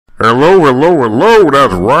Hello, hello, hello,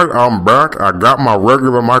 that's right, I'm back. I got my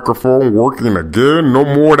regular microphone working again. No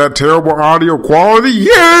more of that terrible audio quality.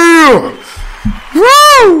 Yeah!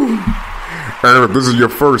 Woo! And if this is your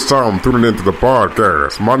first time tuning into the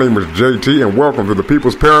podcast, my name is JT and welcome to the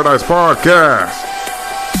People's Paradise Podcast.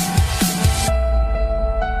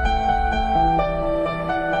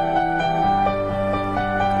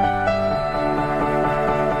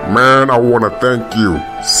 Man, I want to thank you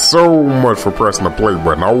so much for pressing the play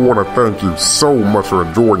button. I want to thank you so much for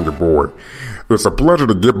enjoying your boy. It's a pleasure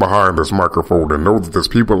to get behind this microphone and know that there's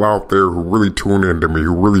people out there who really tune in to me,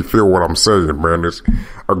 who really feel what I'm saying, man. It's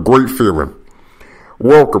a great feeling.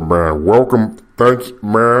 Welcome, man. Welcome. Thank you,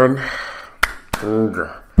 man. Oh,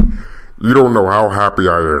 God. You don't know how happy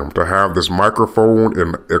I am to have this microphone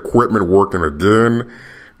and equipment working again.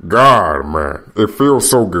 God, man. It feels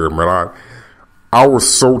so good, man. I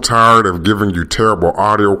was so tired of giving you terrible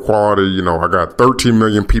audio quality. You know, I got 13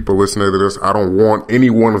 million people listening to this. I don't want any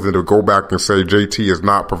one of them to go back and say JT is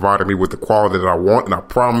not providing me with the quality that I want. And I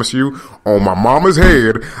promise you, on my mama's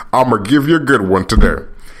head, I'm going to give you a good one today.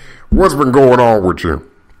 What's been going on with you?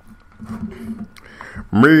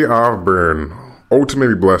 Me, I've been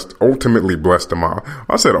ultimately blessed in my,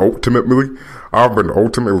 I've been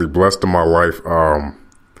ultimately blessed in my life.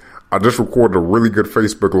 I just recorded a really good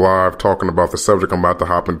Facebook Live talking about the subject I'm about to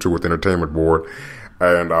hop into with the entertainment board.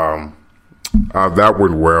 And that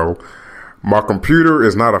went well. My computer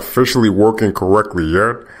is not officially working correctly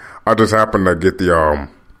yet. I just happen to get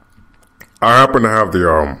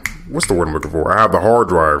what's the word I'm looking for? I have the hard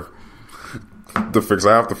drive to fix.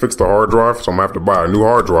 I have to fix the hard drive, so I'm going to have to buy a new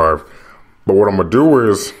hard drive. But what I'm going to do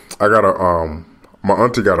is, my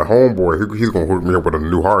auntie got a homeboy. He's going to hook me up with a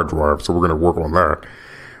new hard drive, so we're going to work on that.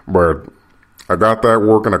 But I got that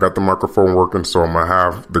working. I got the microphone working, so I'm going to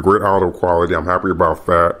have the great audio quality. I'm happy about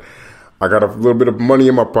that. I got a little bit of money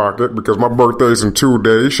in my pocket because my birthday's in 2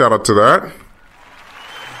 days. Shout out to that.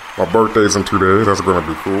 My birthday's in 2 days. That's going to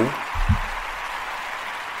be cool.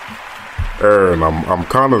 And I'm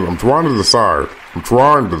trying to decide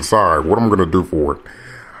what I'm going to do for it.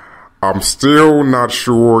 I'm still not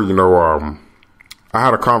sure, I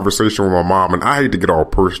had a conversation with my mom, and I hate to get all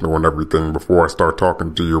personal and everything before I start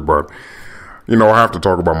talking to you, but, I have to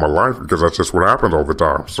talk about my life because that's just what happens all the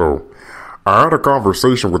time. So I had a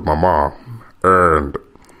conversation with my mom, and,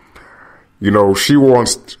 she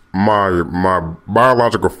wants, my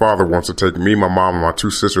biological father wants to take me, my mom, and my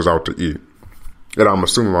two sisters out to eat. And I'm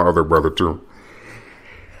assuming my other brother too.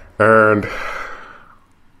 And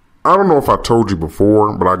I don't know if I told you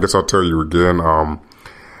before, but I guess I'll tell you again.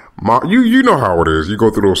 You know how it is. You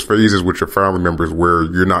go through those phases with your family members where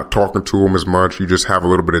you're not talking to them as much. You just have a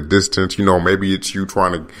little bit of distance. Maybe it's you're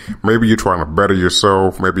trying to better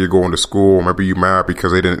yourself. Maybe you're going to school. Maybe you're mad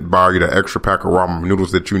because they didn't buy you the extra pack of ramen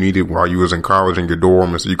noodles that you needed while you was in college in your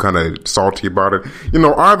dorm. And so you kind of salty about it.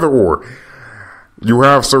 Either or. You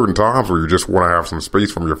have certain times where you just want to have some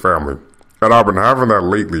space from your family. And I've been having that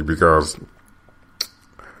lately because,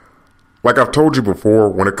 like I've told you before,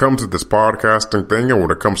 when it comes to this podcasting thing and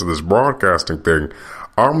when it comes to this broadcasting thing,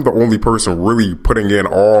 I'm the only person really putting in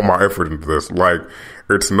all my effort into this. Like,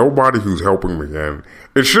 it's nobody who's helping me. And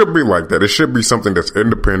it should be like that. It should be something that's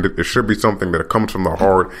independent. It should be something that comes from the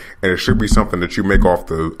heart. And it should be something that you make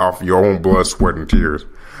off your own blood, sweat, and tears.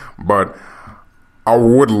 But I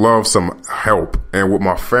would love some help. And with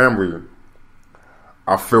my family,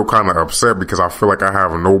 I feel kind of upset because I feel like I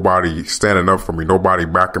have nobody standing up for me, nobody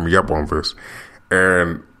backing me up on this.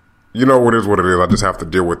 And it is what it is. I just have to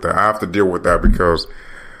deal with that. I have to deal with that because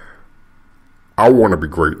I want to be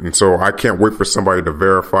great. And so I can't wait for somebody to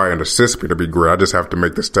verify and assist me to be great. I just have to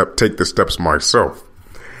take the steps myself.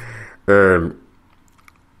 And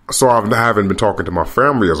so I haven't been talking to my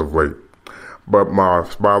family as of late. But my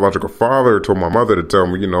biological father told my mother to tell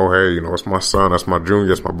me, hey, it's my son, that's my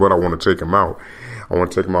junior, it's my blood. I want to take him out. I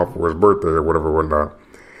want to take him out for his birthday or whatever, whatnot.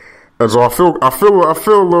 And so I feel a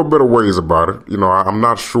little bit of ways about it. I'm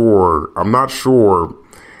not sure if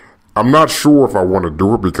I want to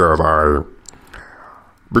do it because I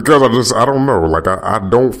don't know. Like I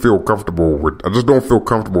don't feel comfortable I just don't feel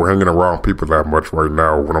comfortable hanging around people that much right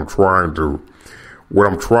now when I'm trying to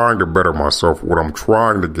better myself, when I'm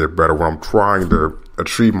trying to get better, when I'm trying to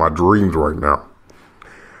achieve my dreams right now.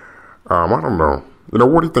 I don't know.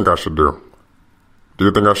 What do you think I should do? Do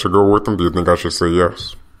you think I should go with them? Do you think I should say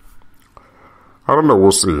yes? I don't know.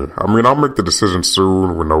 We'll see. I'll make the decision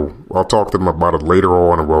soon. I'll talk to them about it later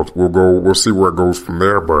on, and we'll see where it goes from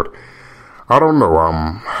there. But I don't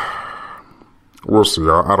know. We'll see.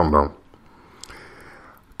 I don't know.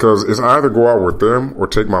 Because it's either go out with them or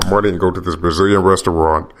take my money and go to this Brazilian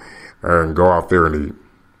restaurant and go out there and eat.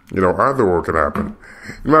 Either or can happen.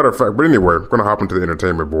 Matter of fact, but anyway, I'm going to hop into the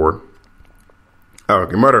entertainment board.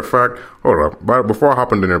 Matter of fact, hold up. But before I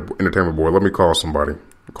hop into the entertainment board, let me call somebody.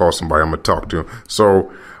 I'm going to talk to.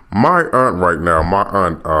 So, my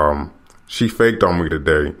aunt, she faked on me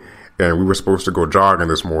today. And we were supposed to go jogging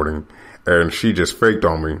this morning. And she just faked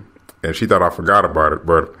on me. And she thought I forgot about it.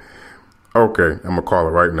 But, okay, I'm going to call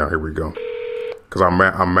her right now. Here we go. Because I'm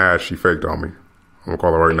mad she faked on me. I'm going to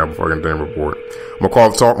call her right now before I get into the entertainment board. I'm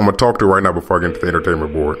going to talk to her right now before I get into the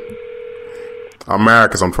entertainment board. I'm mad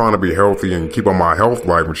because I'm trying to be healthy and keep on my health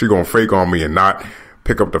life, and she going to fake on me and not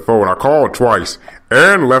pick up the phone. I called twice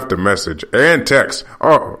and left a message and text.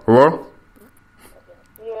 Oh, hello?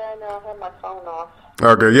 Yeah, no, I had my phone off.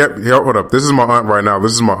 Okay, yep, hold up. This is my aunt right now.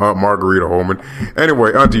 This is my aunt Margarita Holman.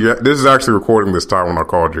 Anyway, auntie, this is actually recording this time when I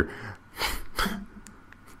called you.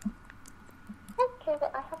 Okay,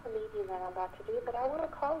 but I have a meeting that I'm about to do, but I want to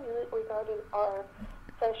call you regarding our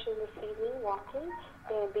session this evening, walking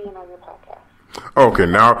and being on your podcast. Okay,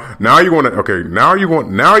 now you want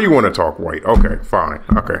to talk white. Okay, fine.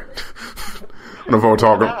 Okay. No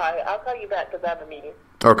talking. I'll call you back because I have a meeting.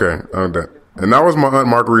 Okay, and that was my aunt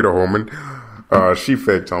Margarita Holman. She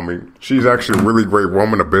faked on me. She's actually a really great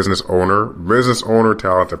woman, a business owner,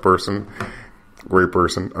 talented person, great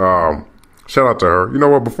person. Shout out to her. You know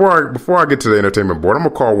what? Before I get to the entertainment board, I'm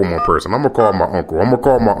gonna call one more person. I'm gonna call my uncle. I'm gonna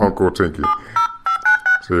call my Uncle Tinky.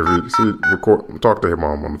 Talk to him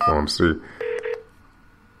on the phone.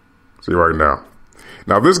 See right now.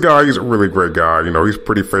 Now, this guy, he's a really great guy. He's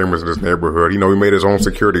pretty famous in his neighborhood. He made his own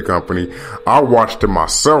security company. I watched him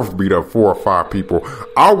myself beat up 4 or 5 people.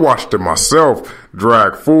 I watched him myself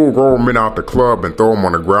drag full-grown men out the club and throw them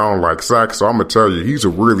on the ground like sacks. So I'm going to tell you, he's a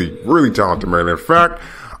really, really talented man. In fact,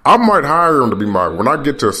 I might hire him to be when I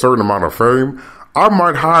get to a certain amount of fame, I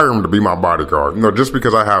might hire him to be my bodyguard. Just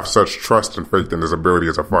because I have such trust and faith in his ability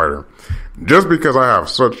as a fighter. Just because I have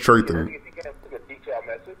such faith in...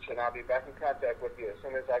 And I'll be back in contact with you as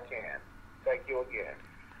soon as I can. Thank you again.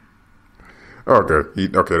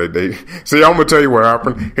 Okay. They see. I'm gonna tell you what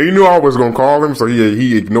happened. He knew I was gonna call him, so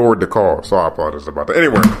he ignored the call. So I apologize about that.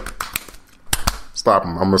 Anyway, stop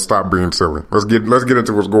him. I'm gonna stop being silly. Let's get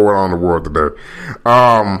into what's going on in the world today.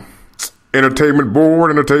 Entertainment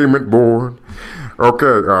board.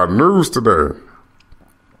 Okay. News today.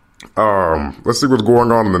 Let's see what's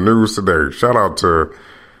going on in the news today. Shout out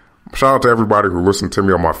to everybody who listened to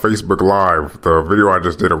me on my Facebook Live, the video I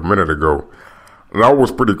just did a minute ago. That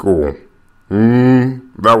was pretty cool.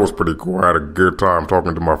 That was pretty cool. I had a good time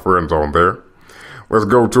talking to my friends on there. Let's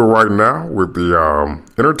go to it right now with the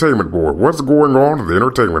entertainment board. What's going on in the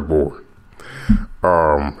entertainment board?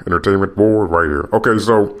 Entertainment board right here. Okay,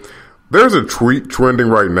 so there's a tweet trending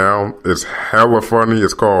right now. It's hella funny.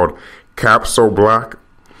 It's called Kapsoblack.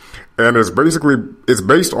 And it's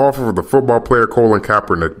based off of the football player Colin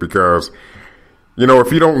Kapernick because,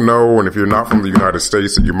 if you don't know and if you're not from the United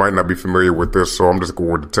States, you might not be familiar with this. So I'm just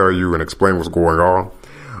going to tell you and explain what's going on.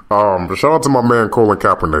 But shout out to my man Colin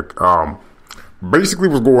Kaepernick. Basically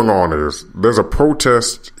what's going on is there's a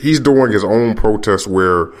protest. He's doing his own protest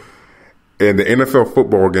where in the NFL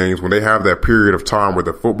football games, when they have that period of time where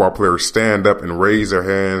the football players stand up and raise their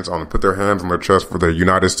hands put their hands on their chest for the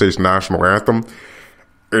United States national anthem,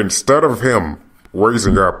 instead of him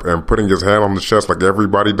raising up and putting his hand on the chest like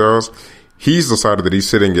everybody does, he's decided that he's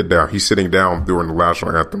sitting it down. He's sitting down during the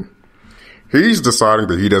national anthem. He's deciding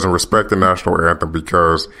that he doesn't respect the national anthem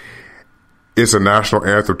because it's a national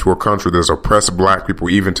anthem to a country that's oppressed black people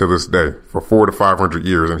even to this day for 400 to 500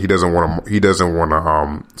 years, and he doesn't want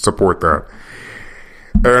to support that.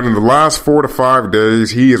 And in the last 4 to 5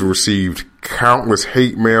 days, he has received countless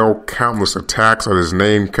hate mail, countless attacks on his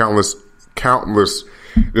name, countless.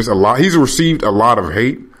 There's a lot. He's received a lot of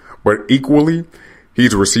hate, but equally,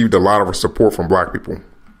 he's received a lot of support from black people.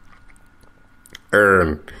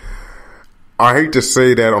 And I hate to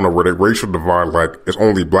say that on a racial divide, like it's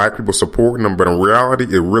only black people supporting him, but in reality,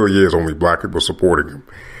 it really is only black people supporting him.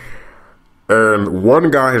 And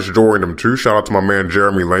one guy has joined him too. Shout out to my man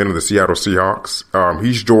Jeremy Lane of the Seattle Seahawks.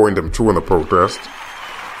 He's joined him too in the protest.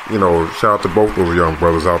 Shout out to both those young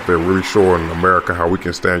brothers out there really showing America how we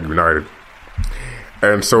can stand united.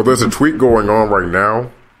 And so there's a tweet going on right now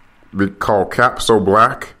called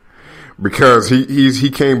Kapsoblack because he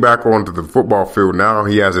came back onto the football field now.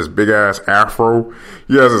 He has this big ass afro.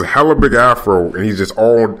 He has this hella big afro, and he's just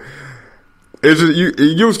all. It's just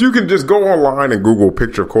you can just go online and Google a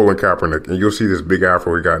picture of Colin Kaepernick, and you'll see this big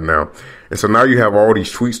afro he got now. And so now you have all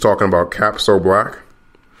these tweets talking about Kapsoblack.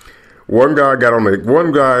 One guy,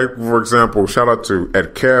 for example, shout out to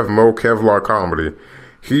at Kevlar Comedy.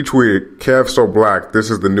 He tweeted, Kapsoblack,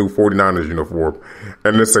 this is the new 49ers uniform.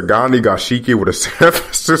 And it's a Gandhi Gashiki with a San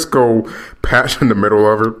Francisco patch in the middle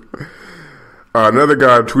of it. Another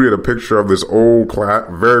guy tweeted a picture of this old,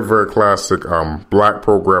 very, very classic black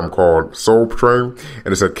program called Soul Train.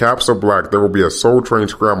 And it said, Kapsoblack, there will be a Soul Train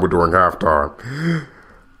scramble during halftime.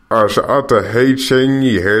 Shout out to Hey Cheng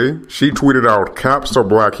Yi Hey. She tweeted out,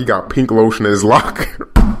 Kapsoblack, he got pink lotion in his locker.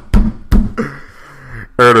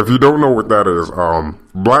 And if you don't know what that is,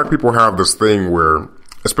 black people have this thing where,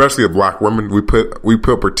 especially of black women, we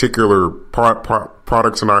put particular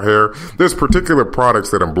products in our hair. There's particular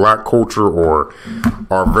products that in black culture are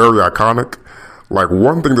very iconic. Like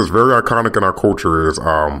one thing that's very iconic in our culture is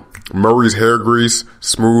Murray's hair grease,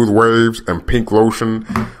 smooth waves, and pink lotion.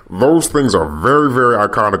 Those things are very, very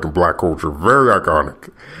iconic in black culture. Very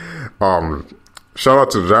iconic. Shout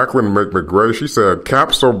out to Jacqueline McGray. She said,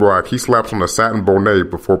 Kapsoblack, he slaps on a satin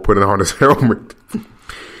bonnet before putting on his helmet.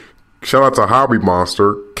 Shout out to Hobby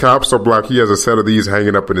Monster. Kapsoblack, he has a set of these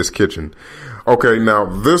hanging up in his kitchen. Okay, now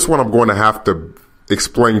this one I'm going to have to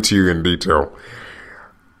explain to you in detail.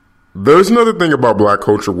 There's another thing about black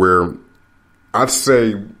culture where I'd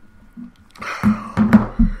say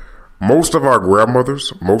most of our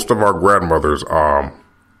grandmothers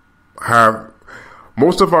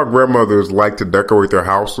like to decorate their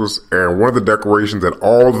houses, and one of the decorations that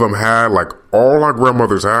all of them had, like all our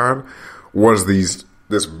grandmothers had, was this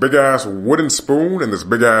big ass wooden spoon and this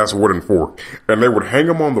big ass wooden fork, and they would hang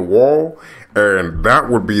them on the wall, and that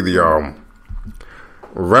would be the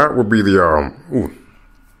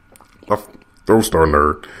throw star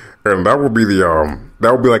nerd, and that would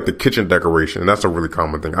be like the kitchen decoration, and that's a really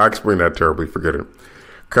common thing. I explained that terribly, forget it.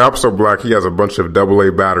 Kapsoblack, he has a bunch of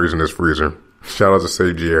AA batteries in his freezer. Shout out to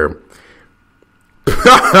Sage GM.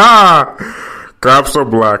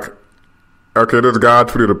 Kapsoblack. Okay, this guy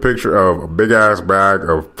tweeted a picture of a big ass bag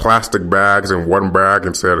of plastic bags in one bag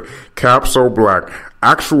and said, Kapsoblack,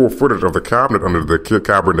 actual footage of the cabinet under the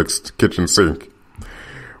Kaepernick's kitchen sink.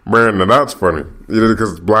 Man, now that's funny.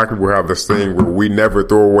 Because black people have this thing where we never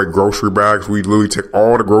throw away grocery bags. We literally take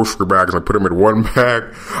all the grocery bags and put them in one bag.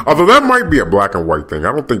 Although that might be a black and white thing.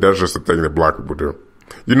 I don't think that's just a thing that black people do.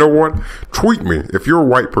 You know what? Tweet me. If you're a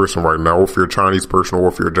white person right now, or if you're a Chinese person, or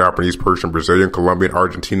if you're a Japanese person, Brazilian, Colombian,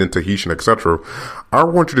 Argentinian, Tahitian, etc., I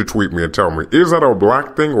want you to tweet me and tell me, is that a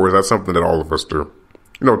black thing or is that something that all of us do?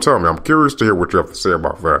 Tell me. I'm curious to hear what you have to say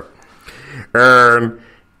about that. And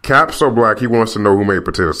Kapsoblack, he wants to know who made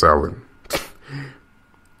potato salad.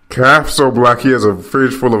 Kapsoblack, he has a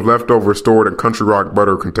fridge full of leftovers stored in Country Rock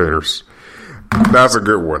butter containers. That's a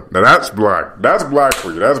good one. Now that's black. That's black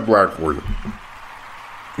for you. That's black for you.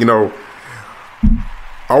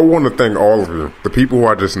 I want to thank all of you, the people who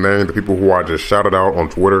I just named, the people who I just shouted out on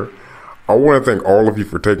Twitter. I want to thank all of you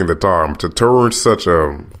for taking the time to turn such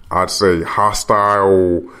a, I'd say,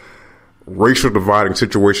 hostile, racial dividing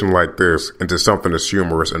situation like this into something that's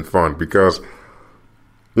humorous and fun, because,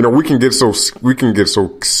 we can get so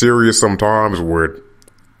serious sometimes where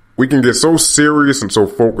we can get so serious and so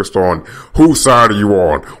focused on whose side are you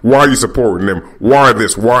on, why are you supporting them, why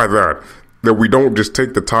this, why that we don't just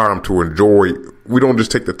take the time to enjoy, we don't just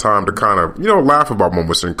take the time to kind of, laugh about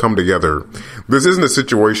moments and come together. This isn't a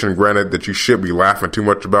situation, granted, that you should be laughing too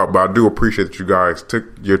much about, but I do appreciate that you guys took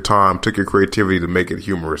your time, took your creativity to make it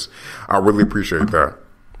humorous. I really appreciate that.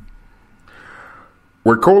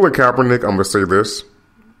 With Colin Kaepernick, I'm going to say this.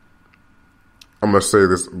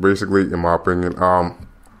 Basically, in my opinion. I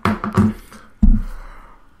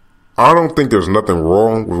don't think there's nothing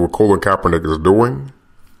wrong with what Colin Kaepernick is doing.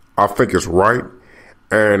 I think it's right.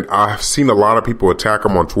 And I've seen a lot of people attack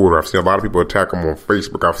him on Twitter. I've seen a lot of people attack him on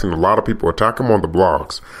Facebook. I've seen a lot of people attack him on the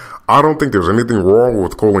blogs. I don't think there's anything wrong with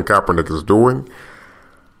what Colin Kaepernick is doing.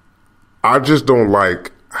 I just don't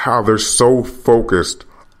like how they're so focused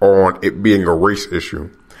on it being a race issue.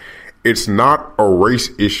 It's not a race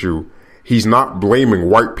issue. He's not blaming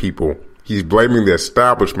white people. He's blaming the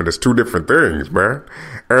establishment. It's two different things, man.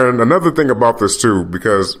 And another thing about this too,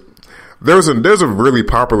 because there's a really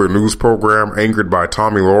popular news program anchored by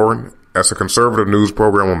Tommy Lauren. That's a conservative news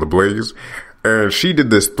program on The Blaze. And she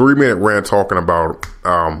did this 3-minute rant talking about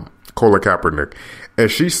Colin Kaepernick.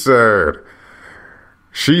 And she said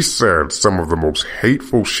some of the most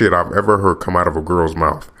hateful shit I've ever heard come out of a girl's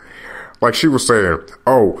mouth. Like she was saying,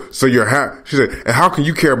 oh, so you're she said, and how can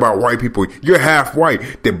you care about white people? You're half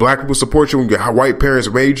white. Did black people support you when your white parents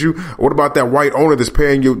made you? What about that white owner that's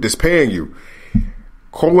paying you?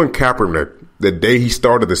 Colin Kaepernick, the day he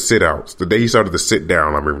started the sit down,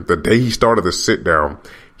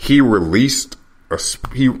 he released a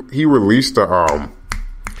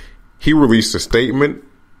statement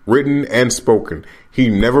written and spoken. He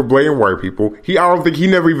never blamed white people. I don't think he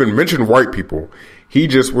never even mentioned white people. He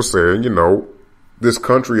just was saying, this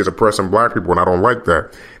country is oppressing black people, and I don't like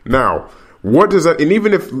that. Now, what does that, and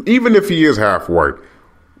even if he is half white,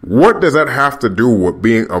 what does that have to do with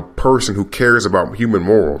being a person who cares about human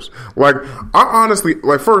morals? Like, I honestly,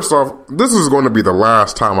 first off, this is going to be the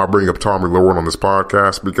last time I bring up Tommy Lauren on this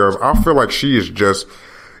podcast, because I feel like she's just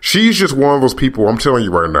one of those people, I'm telling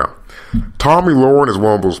you right now. Tommy Lauren is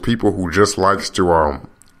one of those people who just likes to,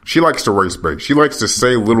 she likes to race bait. She likes to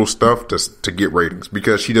say little stuff to get ratings,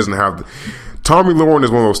 because she doesn't have, Tommy Lauren is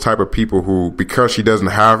one of those type of people who, because she doesn't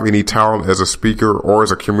have any talent as a speaker or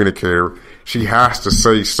as a communicator, she has to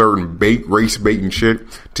say certain race baiting shit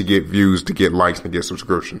to get views, to get likes, and to get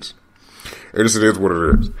subscriptions. It is what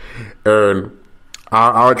it is. And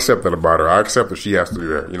I'll accept that about her. I accept that she has to do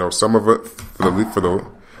that. Some of it,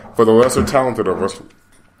 for the lesser talented of us,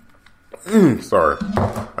 sorry,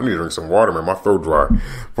 I need to drink some water, man. My throat dry.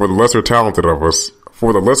 For the lesser talented of us,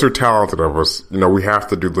 we have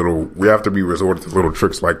to be resorted to little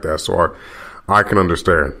tricks like that. So I can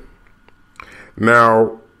understand.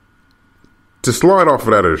 Now, to slide off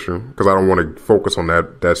of that issue, because I don't want to focus on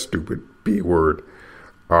that stupid B word.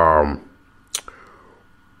 What am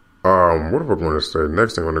I going to say?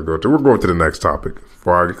 Next thing I'm going to go to, we're going to the next topic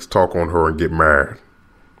before I talk on her and get mad.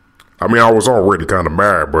 I mean, I was already kind of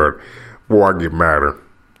mad, but before I get madder.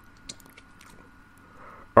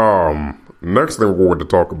 Next thing we're going to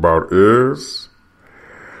talk about is,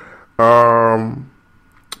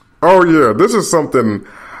 this is something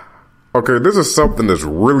that's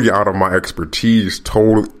really out of my expertise,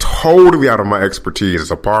 totally out of my expertise as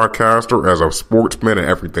a podcaster, as a sportsman, and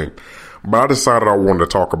everything. But I decided I wanted to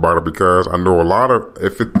talk about it because I know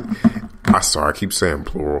I keep saying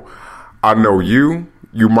plural. I know you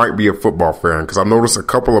might be a football fan, because I noticed a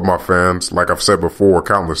couple of my fans, like I've said before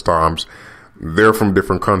countless times, they're from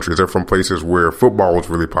different countries. They're from places where football is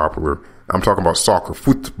really popular. I'm talking about soccer,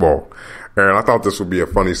 football. And I thought this would be a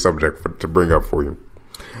funny subject to bring up for you.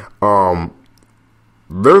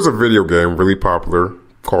 There's a video game really popular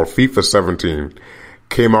called FIFA 17.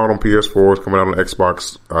 Came out on PS4, it's coming out on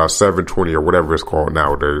Xbox 720 or whatever it's called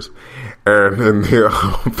nowadays. And in the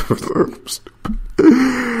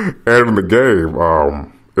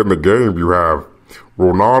game, you have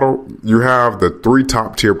Ronaldo. You have the 3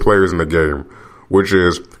 top tier players in the game, which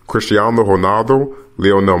is Cristiano Ronaldo,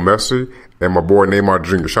 Lionel Messi, and my boy Neymar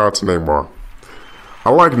Jr. Shout out to Neymar. I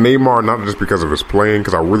like Neymar not just because of his playing,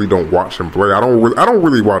 because I really don't watch him play. I don't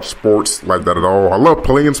really watch sports like that at all. I love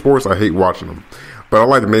playing sports. I hate watching them. But I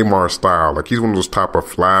like Neymar's style. Like, he's one of those type of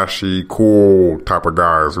flashy, cool type of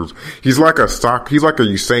guys. He's like a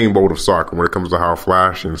Usain Bolt of soccer when it comes to how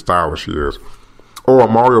flashy and stylish he is. Or a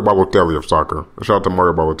Mario Balotelli of soccer. Shout out to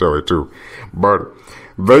Mario Balotelli too. But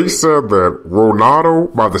they said that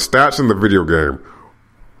Ronaldo, by the stats in the video game,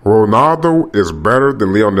 Ronaldo is better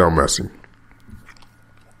than Lionel Messi.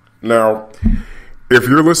 Now, if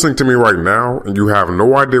you're listening to me right now and you have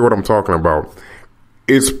no idea what I'm talking about,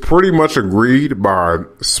 it's pretty much agreed by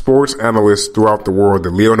sports analysts throughout the world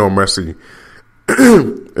that Lionel Messi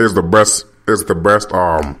is the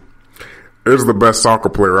best soccer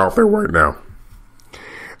player out there right now.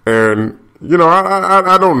 And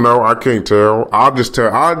I don't know. I can't tell. I'll just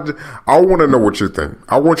tell. I want to know what you think.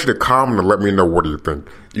 I want you to comment and let me know what do you think.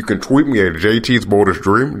 You can tweet me at JT's Boldest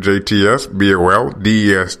Dream,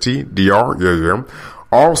 JTSBOLDESTDR.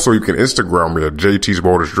 Also, you can Instagram me at JT's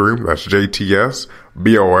Boldest Dream. That's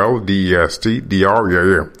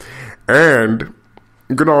JTSBOLDESTDR. And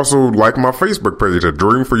you can also like my Facebook page at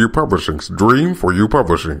Dream for You Publishings. Dream for You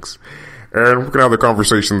Publishings. And we can have the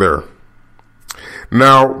conversation there.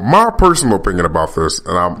 Now, my personal opinion about this,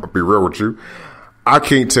 and I'll be real with you, I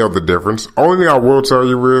can't tell the difference. Only thing I will tell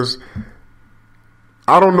you is,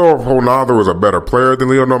 I don't know if Ronaldo is a better player than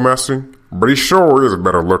Lionel Messi, but he sure is a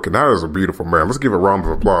better looking. That is a beautiful man. Let's give a round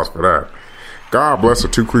of applause for that. God bless the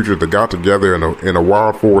two creatures that got together in a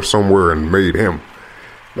wild forest somewhere and made him.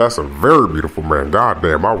 That's a very beautiful man. God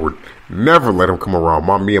damn, I would never let him come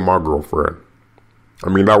around me and my girlfriend. I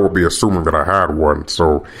mean, that would be assuming that I had one.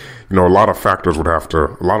 So, a lot of factors of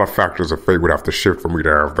fate would have to shift for me to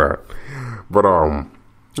have that. But, it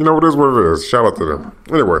is what it is. Shout out to them.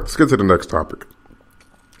 Anyway, let's get to the next topic.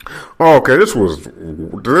 Oh, okay, this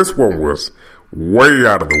one was way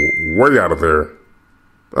out of there.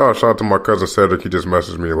 Oh, shout out to my cousin Cedric. He just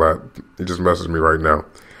messaged me right now.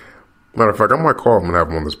 Matter of fact, I might call him and have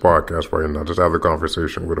him on this podcast right now. Just have a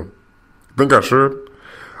conversation with him. Think I should.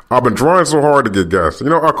 I've been trying so hard to get guests.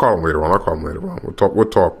 I'll call him later on. We'll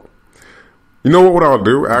talk. You know what I'll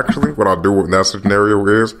do, actually? What I'll do in that scenario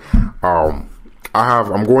is,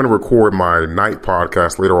 I'm going to record my night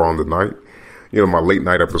podcast later on tonight, my late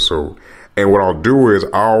night episode. And what I'll do is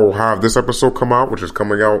I'll have this episode come out, which is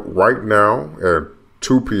coming out right now at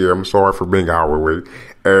 2 p.m. Sorry for being an hour late.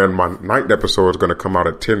 And my night episode is going to come out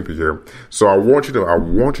at 10 p.m. So I want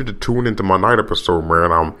you to tune into my night episode,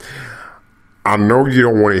 man. I know you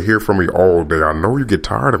don't want to hear from me all day. I know you get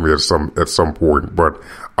tired of me at some point, but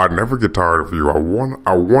I never get tired of you. I want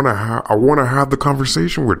to have the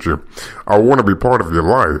conversation with you. I want to be part of your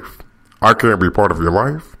life. I can't be part of your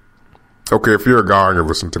life. Okay, if you're a guy and you're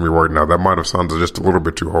listening to me right now, that might have sounded just a little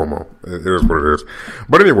bit too homo. It is what it is.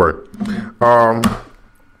 But anyway,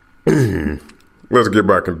 let's get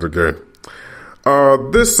back into the game.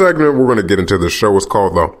 This segment we're going to get into the show is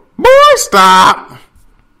called the Boy Stop.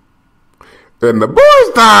 And the Boy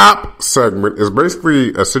Stop segment is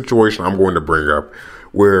basically a situation I'm going to bring up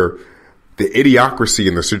where the idiocracy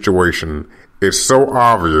in the situation is so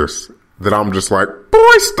obvious that I'm just like,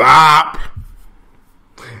 boy, stop.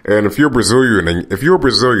 And if you're Brazilian and you're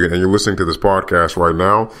listening to this podcast right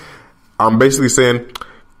now, I'm basically saying,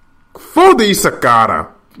 foda essa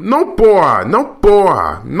cara. Não porra, não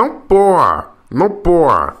porra, não porra, não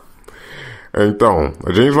porra. Então,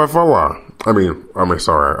 a gente vai falar.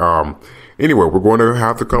 Sorry. Anyway, we're going to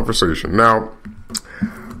have the conversation. Now,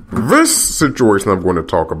 this situation I'm going to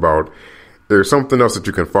talk about is something else that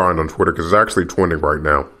you can find on Twitter because it's actually trending right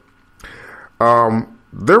now.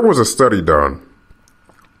 There was a study done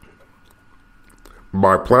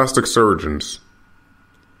by plastic surgeons,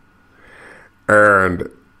 and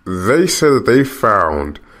they said that they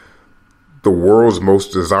found the world's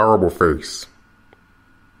most desirable face.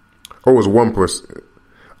 It was one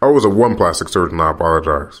plastic surgeon. I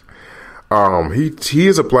apologize. He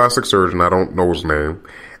is a plastic surgeon. I don't know his name.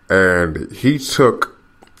 And he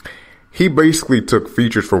basically took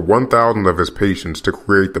features from 1,000 of his patients to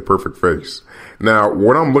create the perfect face. Now,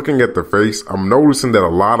 when I'm looking at the face, I'm noticing that a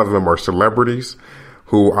lot of them are celebrities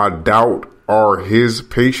who I doubt are his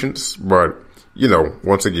patients. But,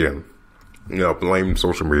 once again, blame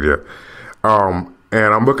social media. And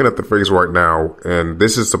I'm looking at the face right now, and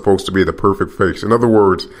this is supposed to be the perfect face. In other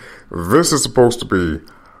words, this is supposed to be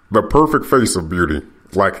the perfect face of beauty.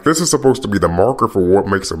 Like, this is supposed to be the marker for what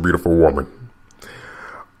makes a beautiful woman.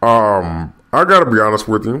 I gotta be honest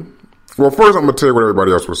with you. Well, first I'm gonna tell you what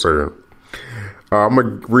everybody else was saying. I'm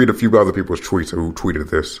gonna read a few other people's tweets who tweeted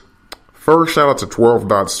this. First, shout out to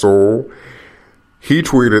 12.soul. He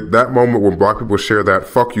tweeted, that moment when black people share that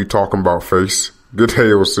fuck you talking about face. Good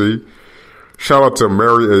AOC. Shout out to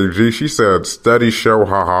Mary AG. She said, steady show,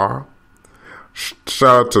 haha.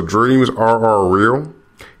 Shout out to Dreams RR Real.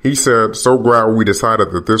 He said, so glad we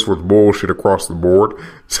decided that this was bullshit across the board.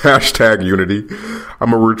 Hashtag unity.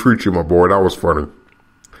 I'm going to retweet you, my boy. That was funny.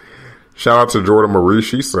 Shout out to Jordan Marie.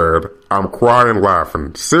 She said, I'm crying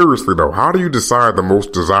laughing. Seriously, though, how do you decide the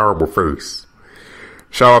most desirable face?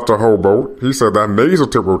 Shout out to Hobo. He said that nasal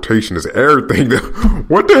tip rotation is everything.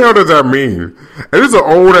 What the hell does that mean? And this is an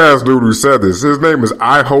old ass dude who said this. His name is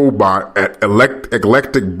iHobot at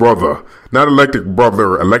Eclectic Brother. Not Electric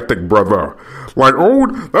Brother, Electric Brother. Like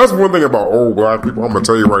that's one thing about old black people. I'm gonna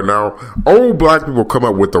tell you right now. Old black people come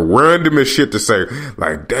up with the randomest shit to say.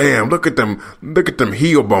 Like, damn, look at them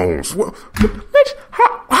heel bones. What, bitch,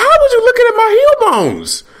 how was you looking at my heel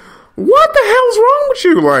bones? What the hell's wrong with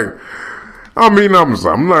you? Like, I'm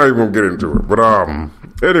not even gonna get into it. But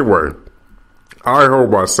anyway,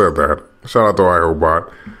 iHobot said that. Shout out to iHobot.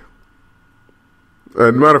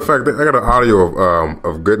 And matter of fact, I got an audio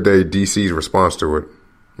of Good Day DC's response to it.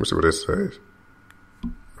 Let me see what this says.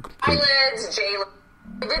 Eyelids, J-Lo.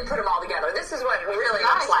 They did put them all together. This is what it really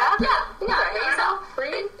looks like. There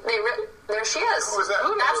she is. Who is that?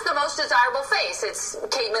 That's the most desirable face. It's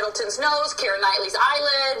Kate Middleton's nose, Keira Knightley's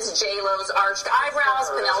eyelids, J-Lo's arched eyebrows,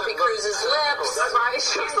 Penelope Cruz's lips. Right?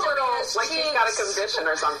 She's a little like she's got a condition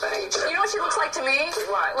or something. You know what she looks like to me?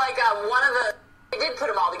 What? Like one of the... They did put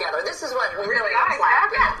them all together. This is what it really looks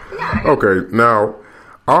like. Okay, now,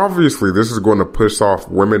 obviously, this is going to piss off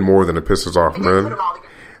women more than it pisses off men.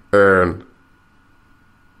 And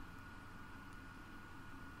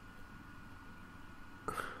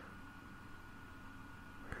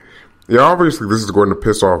yeah, obviously, this is going to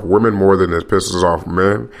piss off women more than it pisses off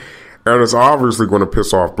men. And it's obviously going to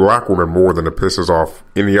piss off black women more than it pisses off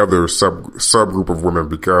any other subgroup of women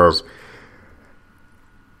because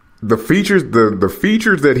the features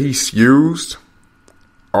that he's used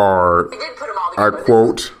are, I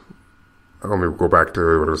quote, let me go back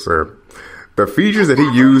to what I said. The features that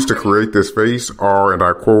he used to create this face are, and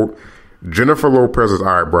I quote, Jennifer Lopez's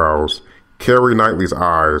eyebrows, Keira Knightley's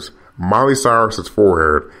eyes, Miley Cyrus's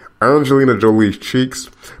forehead, Angelina Jolie's cheeks,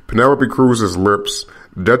 Penelope Cruz's lips,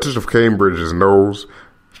 Duchess of Cambridge's nose,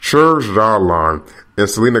 Cher's jawline, and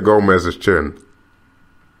Selena Gomez's chin.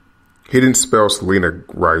 He didn't spell Selena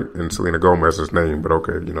right in Selena Gomez's name, but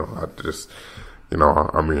okay,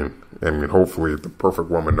 hopefully the perfect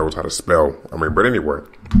woman knows how to spell. But anyway,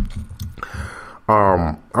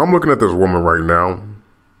 I'm looking at this woman right now.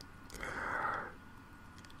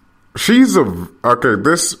 This, I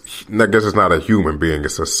guess it's not a human being,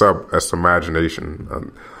 it's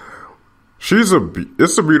imagination. It's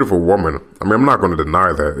a beautiful woman. I'm not going to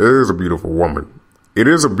deny that. It is a beautiful woman. It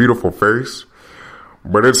is a beautiful face,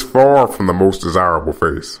 but it's far from the most desirable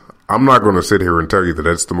face. I'm not going to sit here and tell you that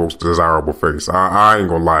it's the most desirable face. I ain't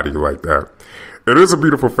going to lie to you like that. It is a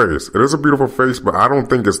beautiful face. It is a beautiful face, but I don't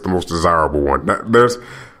think it's the most desirable one.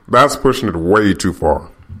 That's pushing it way too far.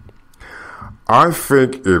 I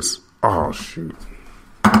think it's, oh shoot.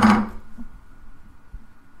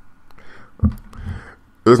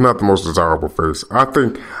 It's not the most desirable face. I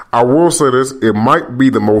will say this, it might be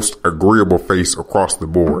the most agreeable face across the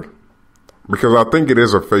board. Because I think it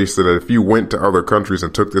is a face that if you went to other countries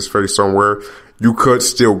and took this face somewhere, you could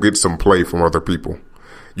still get some play from other people.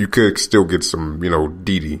 You could still get some,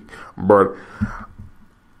 DD. But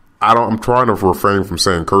I'm trying to refrain from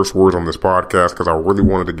saying curse words on this podcast because I really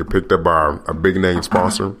wanted to get picked up by a big name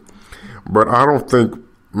sponsor. But I don't feel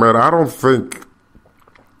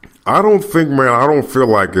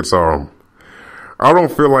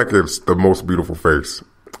like it's the most beautiful face.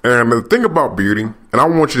 And the thing about beauty, and I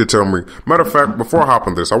want you to tell me, matter of fact, before I hop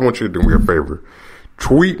on this, I want you to do me a favor.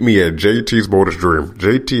 Tweet me at JT's Boldest Dream,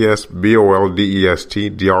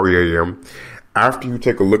 JTSBOLDESTDREAM. After you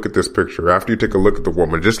take a look at this picture, after you take a look at the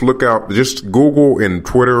woman, just Google and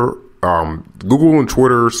Twitter,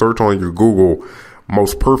 search on your Google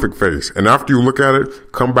most perfect face. And after you look at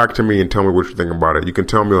it, come back to me and tell me what you think about it. You can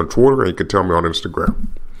tell me on Twitter and you can tell me on Instagram.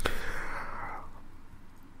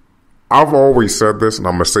 I've always said this, and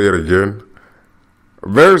I'm going to say it again.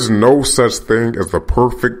 There's no such thing as the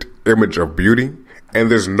perfect image of beauty,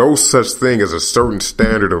 and there's no such thing as a certain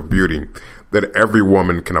standard of beauty that every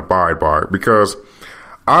woman can abide by. Because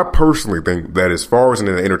I personally think that as far as in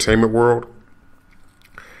the entertainment world,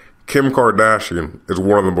 Kim Kardashian is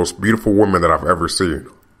one of the most beautiful women that I've ever seen.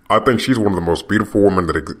 I think she's one of the most beautiful women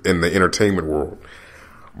in the entertainment world.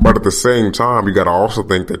 But at the same time, you got to also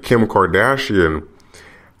think that Kim Kardashian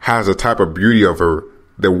has a type of beauty of her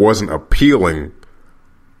that wasn't appealing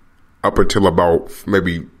up until about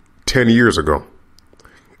maybe 10 years ago.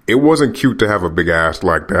 It wasn't cute to have a big ass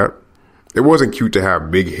like that. It wasn't cute to have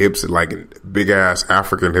big hips, like big ass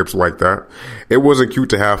African hips like that. It wasn't cute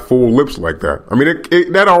to have full lips like that.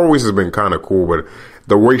 That always has been kind of cool, but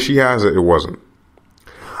the way she has it, it wasn't.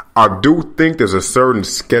 I do think there's a certain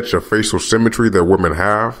sketch of facial symmetry that women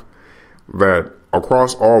have that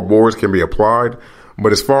across all boards can be applied.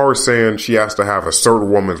 But as far as saying she has to have a certain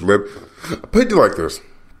woman's lip, I put it like this,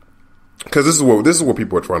 because this is what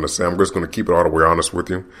people are trying to say. I'm just going to keep it all the way honest with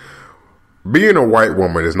you. Being a white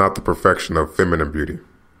woman is not the perfection of feminine beauty.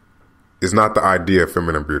 It's not the idea of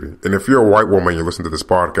feminine beauty. And if you're a white woman and you listen to this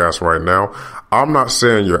podcast right now, I'm not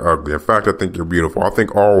saying you're ugly. In fact, I think you're beautiful. I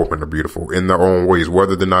think all women are beautiful in their own ways,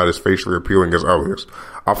 whether they're not as facially appealing as others.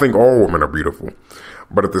 I think all women are beautiful.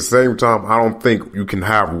 But at the same time, I don't think you can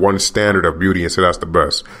have one standard of beauty and say that's the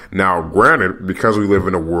best. Now, granted, because we live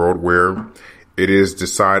in a world where it is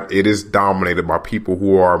dominated by people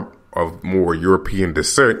who are of more European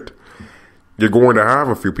descent, you're going to have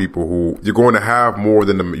a few people you're going to have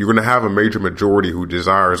a major majority who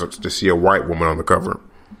desires to see a white woman on the cover.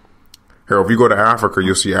 Hell, if you go to Africa,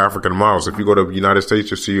 you'll see African models. If you go to the United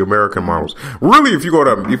States, you'll see American models. Really,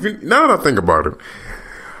 now that I think about it,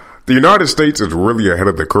 the United States is really ahead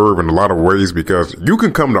of the curve in a lot of ways because you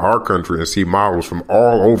can come to our country and see models from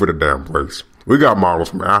all over the damn place. We got models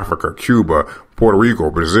from Africa, Cuba, Puerto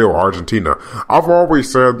Rico, Brazil, Argentina. I've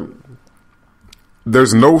always said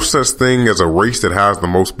there's no such thing as a race that has the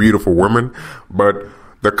most beautiful women, but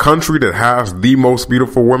the country that has the most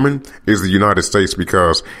beautiful women is the United States,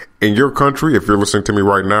 because in your country, if you're listening to me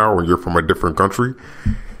right now and you're from a different country,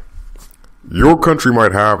 your country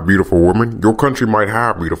might have beautiful women. Your country might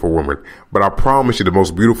have beautiful women. But I promise you the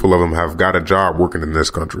most beautiful of them have got a job working in this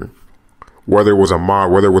country. Whether it was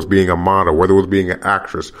whether it was being a model, whether it was being an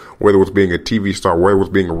actress, whether it was being a TV star, whether it was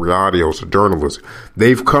being a reality host, a journalist,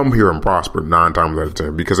 they've come here and prospered 9 times out of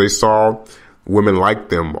 10 because they saw women like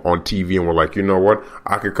them on TV and were like, you know what?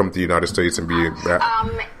 I could come to the United States and be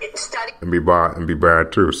be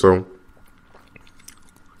bad too. So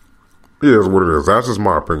it is what it is. That's just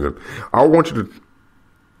my opinion. I want you to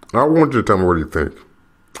tell me what you think.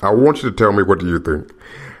 I want you to tell me what do you think.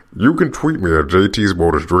 you can tweet me at JT's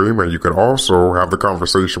Boldest Dream, and you can also have the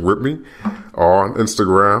conversation with me on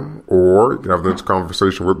Instagram, or you can have this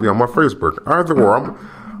conversation with me on my Facebook. Either or,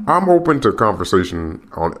 I'm open to conversation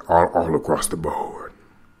on all across the board.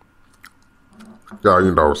 Yeah,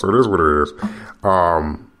 you know, so it is what it is.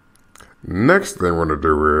 Next thing we're going to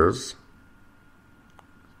do is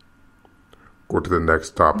go to the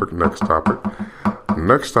next topic. Next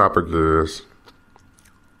topic is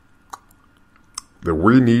the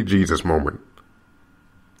We Need Jesus moment.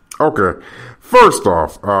 Okay, first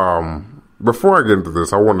off, before I get into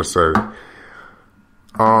this, I want to say,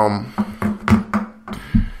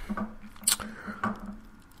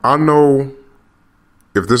 I know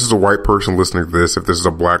if this is a white person listening to this, if this is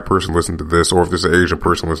a black person listening to this, or if this is an Asian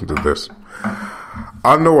person listening to this,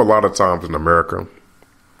 I know a lot of times in America,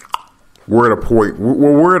 we're at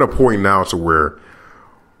a point now to where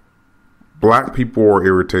black people are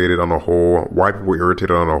irritated on the whole, white people are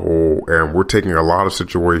irritated on the whole, and we're taking a lot of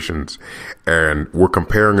situations and we're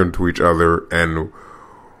comparing them to each other, and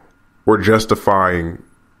we're justifying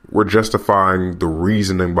the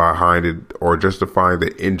reasoning behind it, or justifying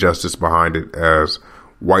the injustice behind it as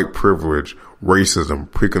white privilege,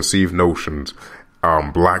 racism, preconceived notions,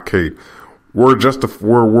 black hate. We're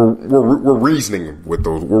reasoning with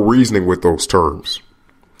those. We're reasoning with those terms,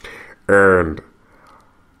 and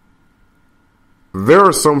there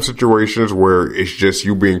are some situations where it's just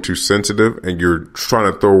you being too sensitive and you're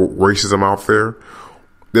trying to throw racism out there.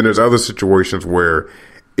 Then there's other situations where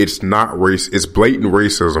it's not race, it's blatant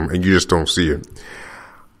racism, and you just don't see it.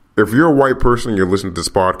 If you're a white person and you're listening to this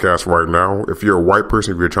podcast right now, if you're a white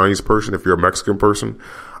person, if you're a Chinese person, if you're a Mexican person,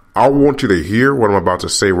 I want you to hear what I'm about to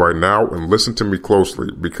say right now and listen to me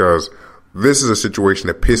closely, because this is a situation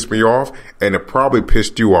that pissed me off, and it probably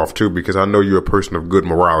pissed you off too, because I know you're a person of good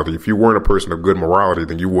morality. If you weren't a person of good morality,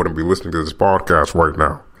 then you wouldn't be listening to this podcast right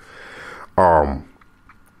now.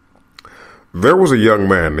 There was a young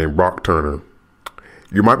man named Brock Turner.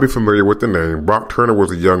 You might be familiar with the name. Brock Turner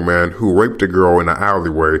was a young man who raped a girl in an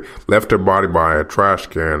alleyway, left her body by a trash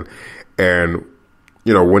can, and,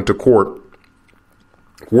 you know, went to court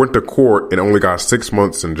and only got 6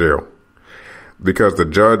 months in jail. Because the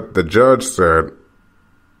judge,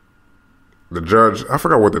 I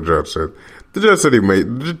forgot what the judge said. The judge said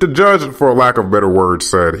the judge, for lack of better words,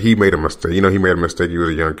 said he made a mistake. You know, he made a mistake. He was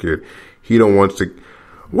a young kid. He don't want to,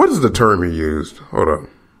 what is the term he used? Hold up. In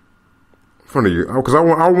front of you, because I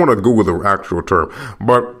want to Google the actual term.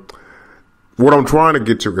 But what I'm trying to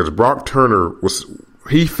get to is Brock Turner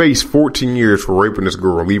he faced 14 years for raping this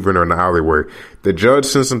girl, leaving her in the alleyway. The judge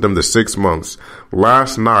sentenced him to 6 months.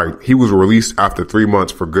 Last night, he was released after 3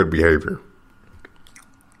 months for good behavior.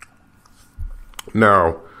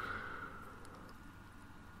 Now,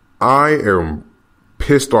 I am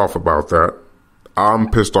pissed off about that. I'm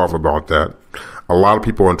pissed off about that. A lot of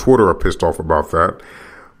people on Twitter are pissed off about that.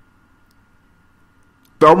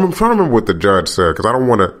 I'm trying to remember what the judge said, because I don't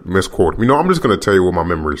want to misquote him. You know, I'm just going to tell you what my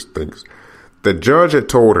memory thinks. The judge had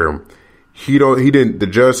told him the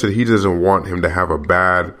judge said he doesn't want him to have a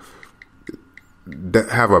bad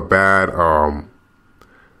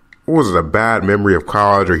memory of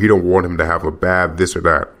college, or he don't want him to have a bad this or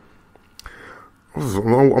that.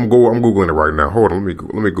 I'm Googling it right now. Hold on,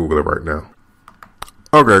 let me Google it right now.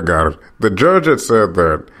 Okay, got it. The judge had said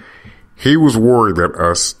that he was worried that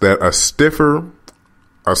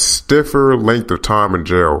a stiffer length of time in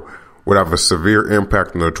jail would have a severe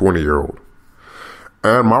impact on a 20-year-old.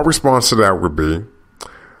 And my response to that would be,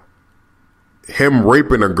 him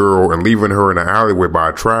raping a girl and leaving her in an alleyway by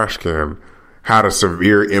a trash can had a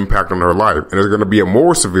severe impact on her life. And there's going to be a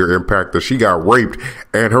more severe impact that she got raped,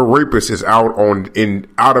 and her rapist is out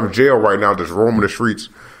of jail right now, just roaming the streets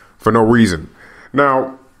for no reason.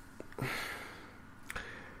 Now,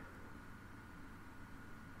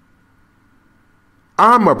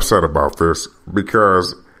 I'm upset about this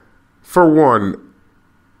because, for one,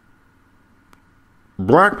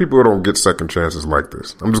 black people don't get second chances like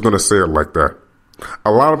this. I'm just going to say it like that.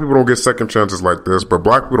 A lot of people don't get second chances like this, but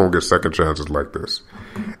black people don't get second chances like this.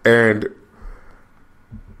 And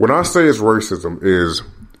when I say it's racism is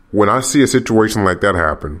when I see a situation like that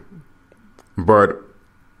happen, but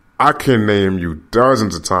I can name you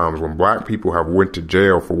dozens of times when black people have went to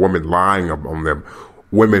jail for women lying on them,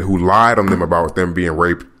 women who lied on them about them being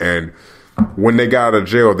raped, and when they got out of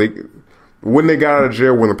jail, when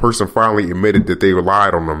the person finally admitted that they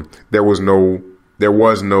lied on them, there was no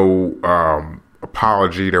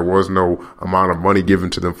apology. There was no amount of money given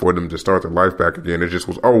to them for them to start their life back again. It just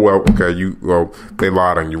was, oh, well, okay, they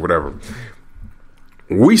lied on you, whatever.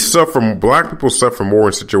 Black people suffer more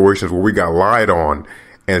in situations where we got lied on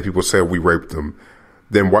and people said we raped them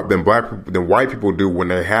than white people do when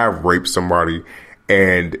they have raped somebody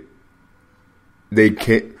and they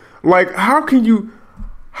can't. Like, how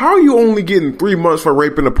are you only getting 3 months for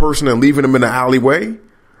raping a person and leaving them in the alleyway?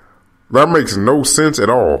 That makes no sense at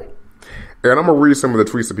all. And I'm gonna read some of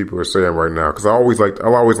the tweets that people are saying right now, because I always like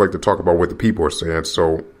to talk about what the people are saying.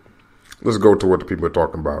 So let's go to what the people are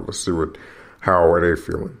talking about. Let's see how are they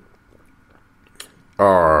feeling.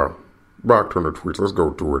 Brock Turner tweets. Let's go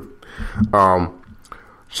to it.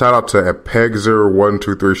 Shout out to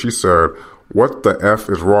Peg0123. She said, "What the F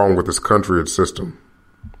is wrong with this country and system?"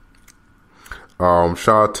 Shout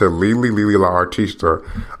out to Lily La Artista.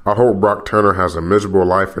 "I hope Brock Turner has a miserable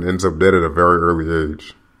life and ends up dead at a very early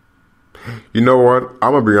age." You know what?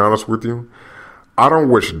 I'm going to be honest with you. I don't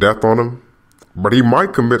wish death on him, but he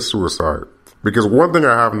might commit suicide. Because one thing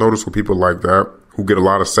I have noticed with people like that, who get a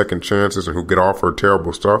lot of second chances and who get offered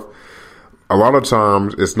terrible stuff, a lot of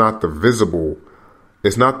times it's not the visible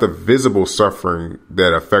suffering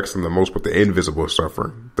that affects them the most, but the invisible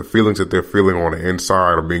suffering. The feelings that they're feeling on the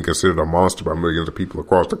inside of being considered a monster by millions of people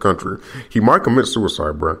across the country. He might commit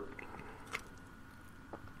suicide, bro.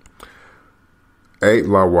 A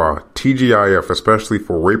Lawa, TGIF, especially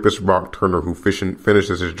for rapist Brock Turner who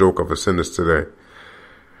finishes his joke of a sentence today.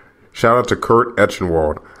 Shout out to Kurt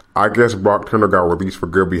Etchenwald. "I guess Brock Turner got released for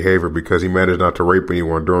good behavior because he managed not to rape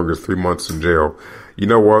anyone during his 3 months in jail." You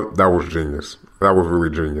know what? That was genius. That was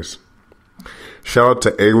really genius. Shout out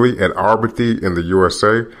to Ailey at Arbithy in the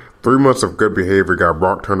USA. 3 months of good behavior got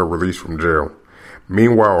Brock Turner released from jail.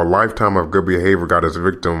 Meanwhile, a lifetime of good behavior got his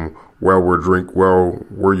victim, were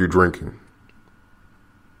you drinking?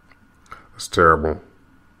 That's terrible.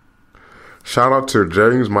 Shout out to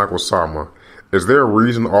James Michael Sama. "Is there a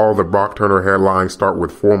reason all the Brock Turner headlines start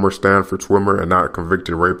with former Stanford swimmer and not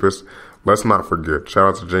convicted rapist? Let's not forget." Shout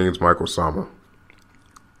out to James Michael Sama.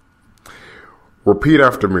 Repeat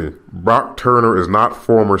after me. Brock Turner is not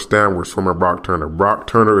former Stanford swimmer Brock Turner. Brock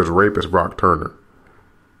Turner is rapist Brock Turner.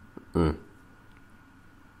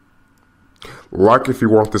 Like if you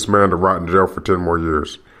want this man to rot in jail for 10 more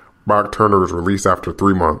years. Brock Turner is released after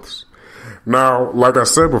 3 months. Now, like I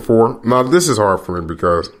said before, now this is hard for me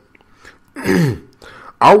because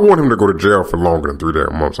I want him to go to jail for longer than 3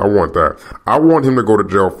 damn months. I want that. I want him to go to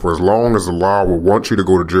jail for as long as the law will want you to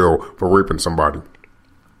go to jail for raping somebody.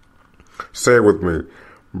 Say it with me.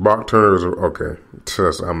 Brock Turner is okay.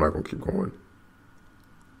 I'm not gonna keep going.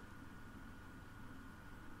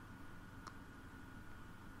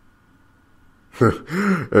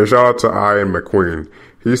 And shout out to Ian McQueen.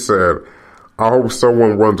 He said, "I hope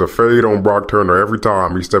someone runs a fade on Brock Turner every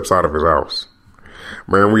time he steps out of his house."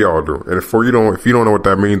 Man, we all do. And if you don't know what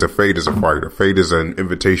that means, a fade is a fight. A fade is an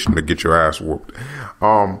invitation to get your ass whooped.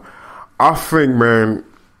 I think, man,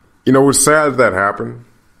 it's sad that happened.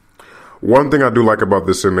 One thing I do like about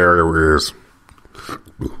this scenario is,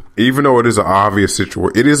 even though it is an obvious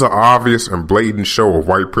situation, it is an obvious and blatant show of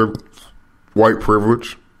white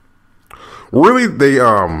privilege. Really,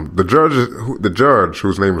 the judge,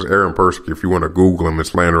 whose name is Aaron Persky, if you want to Google him and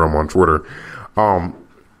slander him on Twitter,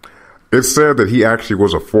 it said that he actually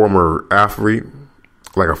was a former athlete,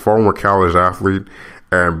 like a former college athlete,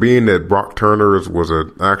 and being that Brock Turner was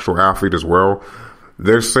an actual athlete as well,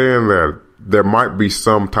 they're saying that there might be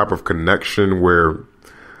some type of connection where,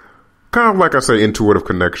 kind of like I say, intuitive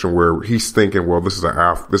connection where he's thinking, well, this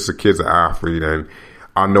kid's an athlete, and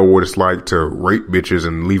I know what it's like to rape bitches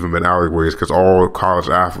and leave them in alleyways because all college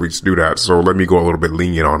athletes do that. So let me go a little bit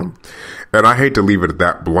lenient on them. And I hate to leave it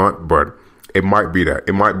that blunt, but it might be that.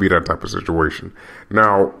 It might be that type of situation.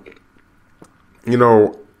 Now,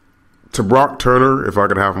 to Brock Turner, if I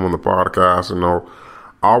could have him on the podcast,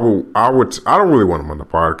 I don't really want him on the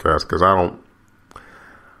podcast because I don't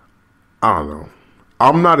know.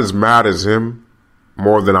 I'm not as mad as him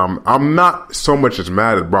more than I'm not so much as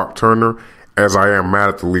mad at Brock Turner as I am mad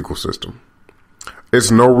at the legal system.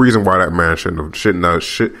 It's no reason why that man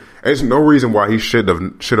it's no reason why he should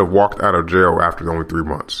have walked out of jail after only 3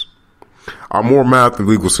 months. I'm more mad at the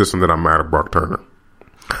legal system than I'm mad at Brock Turner.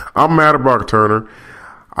 I'm mad at Brock Turner.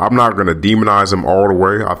 I'm not going to demonize him all the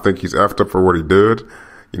way. I think he's effed up for what he did.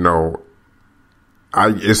 You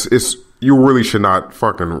really should not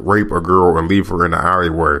fucking rape a girl and leave her in the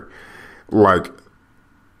alleyway.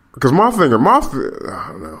 Because I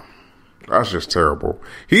don't know. That's just terrible.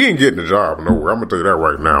 He ain't getting a job nowhere. I'm gonna tell you that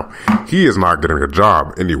right now. He is not getting a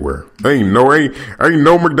job anywhere. Ain't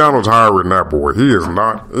no McDonald's hiring that boy. He is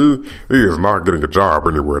not getting a job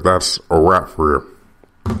anywhere. That's a wrap for him.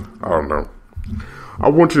 I don't know. I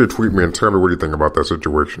want you to tweet me and tell me what you think about that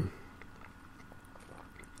situation.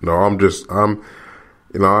 No,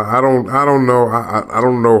 You know, I don't know. I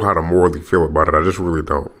don't know how to morally feel about it. I just really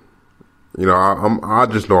don't. You know, I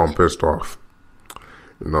just know I'm pissed off.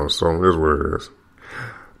 You know, so it is what it is.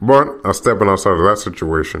 But I'm stepping outside of that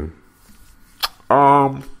situation.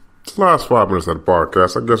 Last 5 minutes of the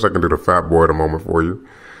podcast, I guess I can do the fat boy at the moment for you.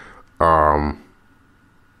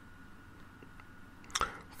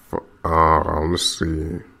 Let's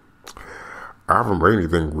see. I haven't made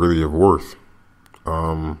anything really of worth.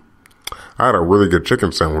 I had a really good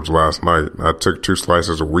chicken sandwich last night. I took 2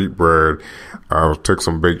 slices of wheat bread. I took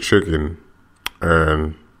some baked chicken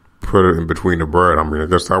and put it in between the bread. I mean, I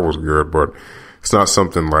guess that was good, but it's not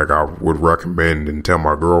something like I would recommend and tell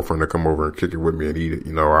my girlfriend to come over and kick it with me and eat it.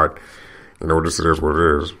 You know, this is what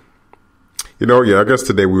it is. You know, yeah, I guess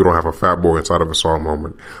today we don't have a fat boy inside of us all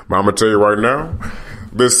moment. But I'm going to tell you right now,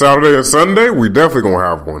 this Saturday and Sunday, we definitely going to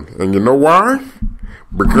have one. And you know why?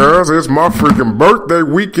 Because it's my freaking birthday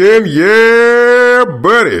weekend. Yeah,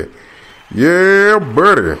 buddy. Yeah,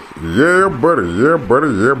 buddy. Yeah, buddy. Yeah, buddy.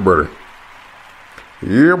 Yeah, buddy.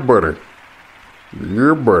 Yeah, buddy.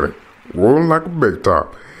 Yeah, buddy. Rolling like a big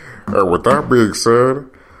top. With that being said,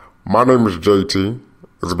 my name is JT.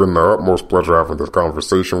 It's been the utmost pleasure having this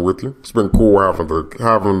conversation with you. It's been cool having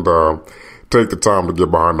to take the time to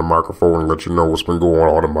get behind the microphone and let you know what's been going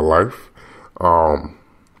on in my life.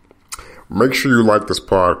 Make sure you like this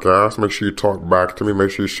podcast. Make sure you talk back to me.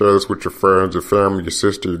 Make sure you share this with your friends, your family, your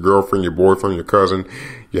sister, your girlfriend, your boyfriend, your cousin,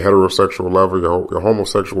 your heterosexual lover, your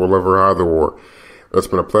homosexual lover, either or. It's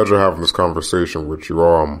been a pleasure having this conversation with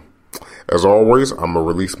you. As always, I'm going to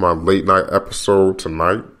release my late night episode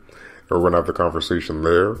tonight. We're going to have the conversation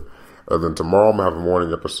there. And then tomorrow I'm going to have a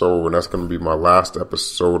morning episode, and that's going to be my last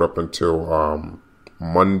episode up until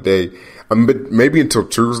Monday. Maybe until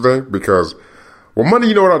Tuesday, because Monday,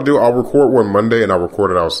 you know what I'll do? I'll record one Monday and I'll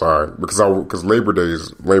record it outside because Labor Day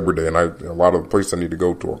is Labor Day, and a lot of the places I need to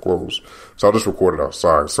go to are closed. So I'll just record it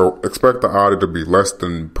outside. So expect the audio to be less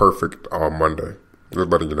than perfect on Monday. Just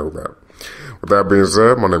letting you know that. With that being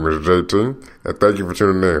said, my name is JT, and thank you for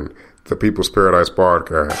tuning in to People's Paradise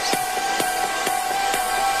Podcast.